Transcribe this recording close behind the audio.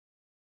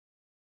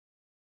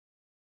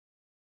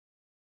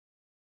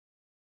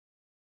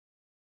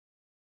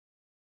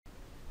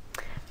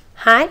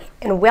Hi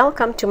and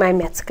welcome to my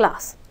maths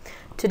class.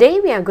 Today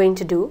we are going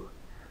to do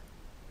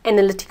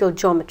analytical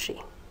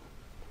geometry.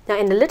 Now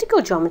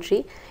analytical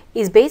geometry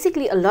is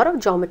basically a lot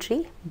of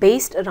geometry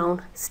based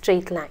around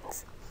straight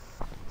lines.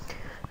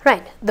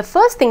 Right, the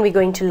first thing we're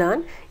going to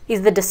learn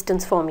is the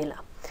distance formula.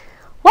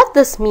 What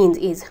this means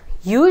is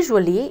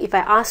usually if I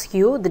ask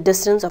you the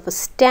distance of a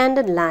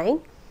standard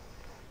line,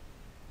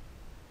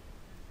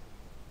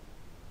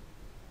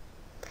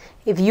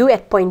 if you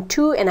at point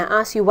 2 and I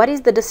ask you what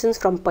is the distance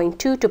from point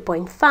 2 to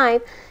point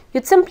 5,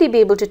 you'd simply be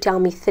able to tell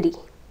me 3.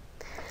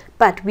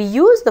 But we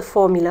use the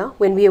formula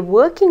when we are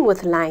working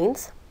with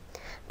lines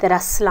that are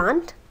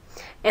slant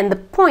and the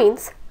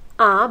points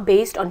are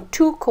based on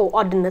 2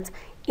 coordinates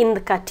in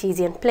the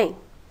Cartesian plane.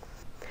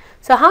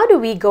 So how do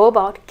we go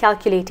about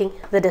calculating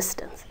the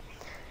distance?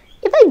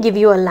 If I give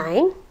you a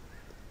line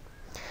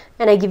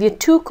and I give you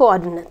 2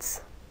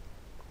 coordinates,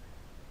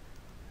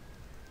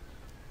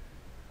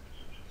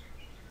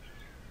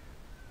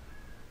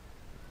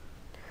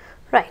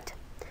 right.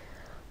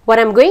 What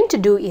I'm going to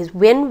do is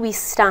when we're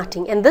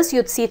starting, and this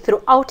you'd see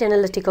throughout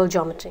analytical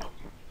geometry,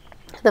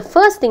 the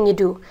first thing you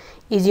do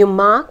is you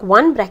mark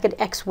one bracket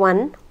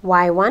x1,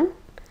 y1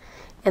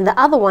 and the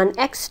other one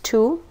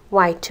x2,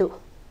 y2.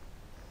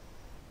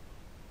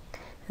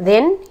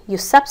 Then you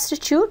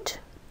substitute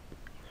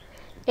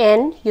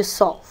and you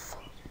solve.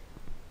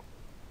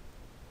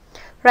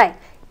 Right.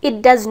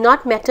 It does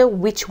not matter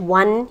which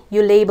one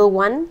you label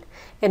 1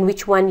 and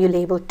which one you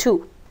label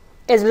 2.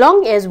 As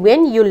long as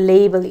when you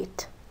label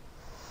it,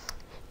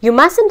 you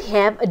mustn't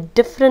have a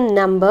different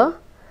number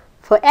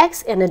for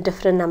x and a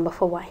different number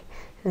for y.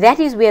 That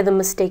is where the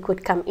mistake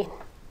would come in.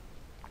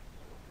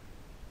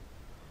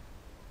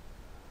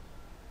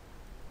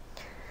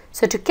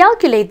 So to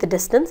calculate the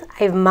distance,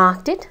 I've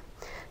marked it.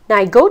 Now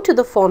I go to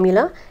the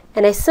formula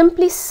and I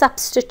simply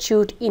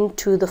substitute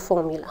into the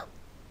formula.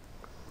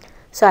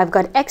 So I've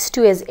got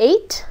x2 as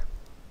 8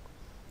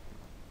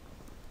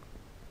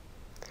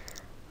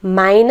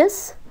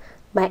 minus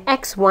my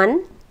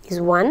x1 is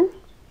 1,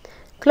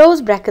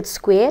 close bracket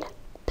squared,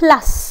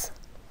 plus,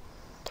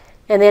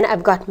 and then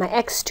I've got my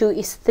x2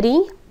 is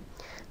 3,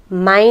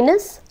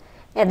 minus,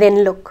 and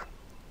then look,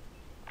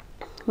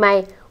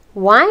 my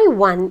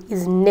y1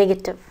 is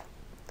negative.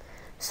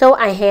 So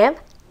I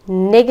have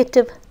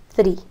negative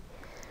 3.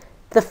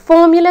 The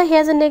formula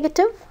has a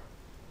negative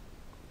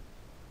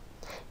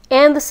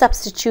and the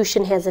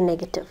substitution has a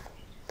negative,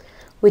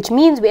 which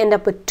means we end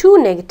up with 2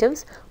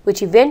 negatives,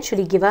 which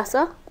eventually give us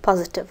a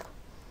positive,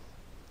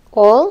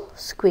 all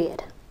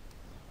squared.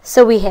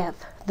 So we have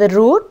the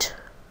root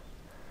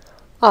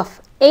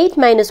of 8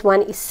 minus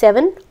 1 is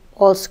 7,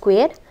 all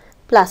squared,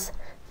 plus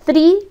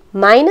 3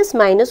 minus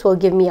minus will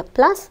give me a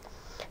plus.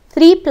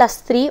 3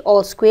 plus 3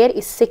 all squared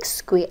is 6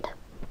 squared.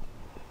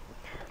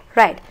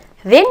 Right,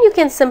 then you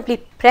can simply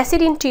press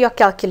it into your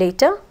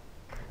calculator,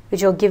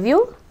 which will give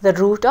you the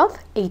root of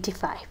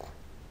 85.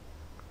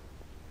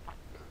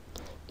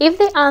 If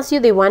they ask you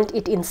they want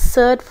it in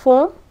surd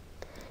form,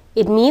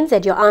 it means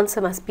that your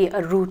answer must be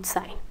a root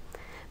sign.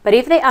 But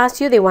if they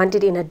ask you they want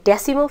it in a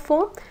decimal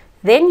form,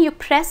 then you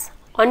press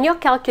on your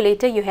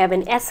calculator, you have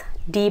an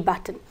SD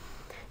button.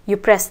 You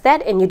press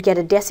that and you'd get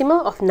a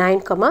decimal of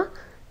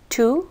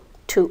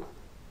 9,22.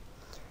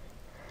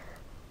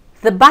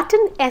 The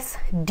button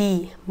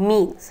SD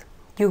means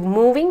you're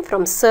moving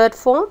from surd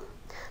form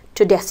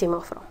to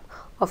decimal form,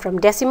 or from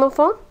decimal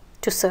form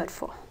to surd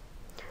form.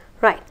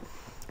 Right.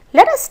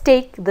 Let us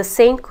take the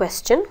same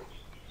question,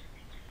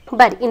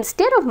 but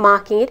instead of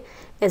marking it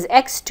as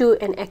x2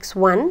 and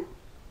x1,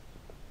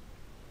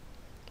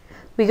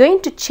 we're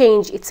going to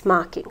change its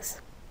markings.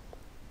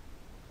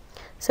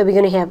 So we're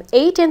going to have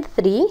 8 and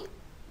 3,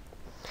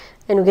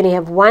 and we're going to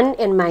have 1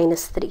 and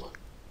minus 3.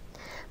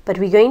 But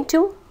we're going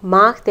to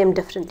mark them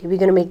differently. We're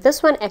going to make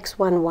this one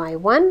x1,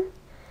 y1,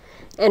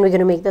 and we're going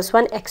to make this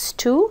one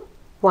x2,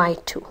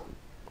 y2.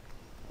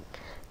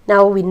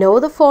 Now we know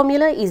the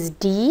formula is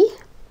d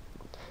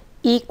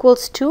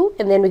equals 2,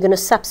 and then we're going to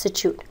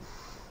substitute.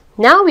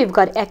 Now we've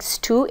got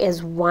x2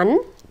 as 1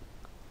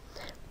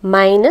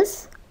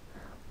 minus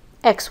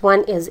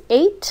x1 is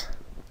 8,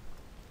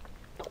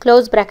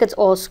 close brackets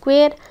all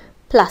squared,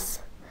 plus,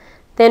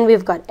 then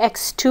we've got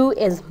x2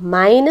 is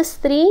minus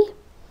 3,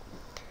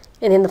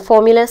 and then the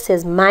formula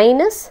says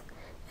minus,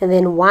 and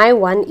then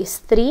y1 is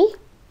 3,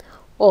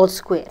 all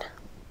squared.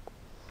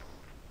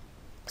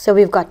 So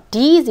we've got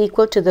d is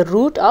equal to the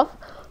root of,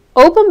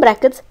 open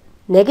brackets,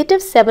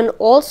 negative 7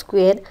 all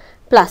squared,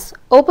 plus,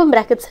 open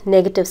brackets,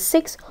 negative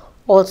 6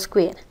 all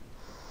squared.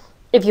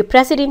 If you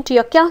press it into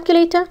your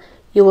calculator,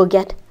 you will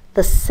get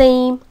the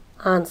same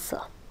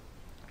answer.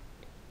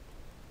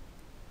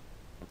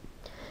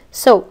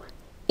 So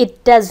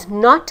it does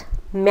not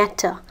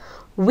matter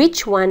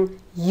which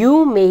one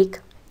you make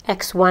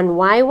x1,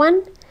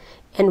 y1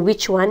 and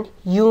which one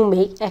you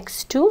make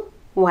x2,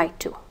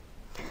 y2.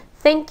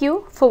 Thank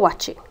you for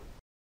watching.